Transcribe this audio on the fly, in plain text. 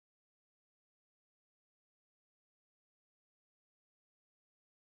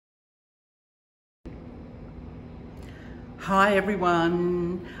Hi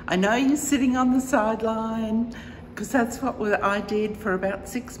everyone. I know you're sitting on the sideline because that's what I did for about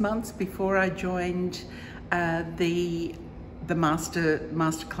 6 months before I joined the master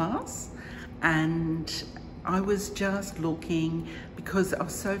class, and I was just looking because I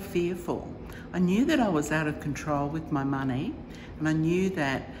was so fearful. I knew that I was out of control with my money, and I knew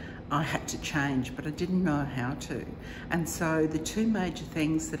that I had to change, but I didn't know how to. And so the two major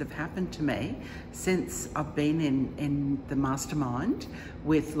things that have happened to me since I've been in the mastermind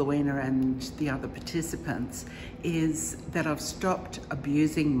with Lowina and the other participants is that I've stopped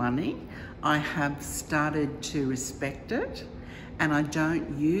abusing money. I have started to respect it, and I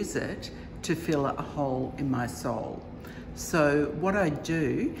don't use it to fill a hole in my soul. So what I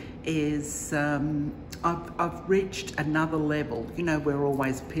do is I've reached another level. You know, we're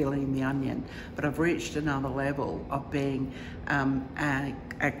always peeling the onion, but I've reached another level of being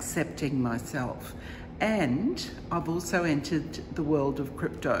accepting myself. And I've also entered the world of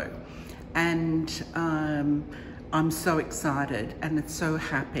crypto, and I'm so excited and it's so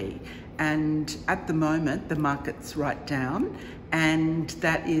happy. And at the moment, the market's right down, and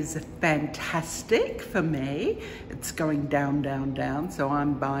that is fantastic for me. It's going down, down, down. So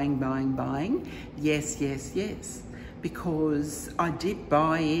I'm buying. Yes, yes, yes. Because I did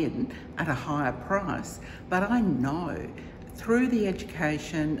buy in at a higher price, but I know through the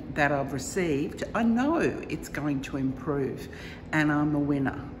education that I've received, I know it's going to improve, and I'm a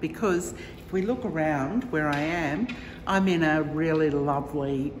winner. Because if we look around where I am, I'm in a really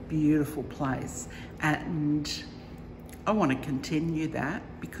lovely, beautiful place, and I want to continue that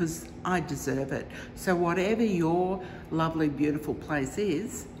because I deserve it. So whatever your lovely, beautiful place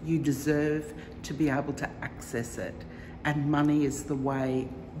is, you deserve to be able to access it. And money is the way,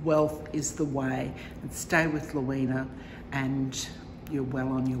 wealth is the way. And stay with Lowina, and you're well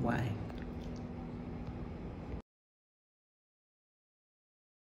on your way.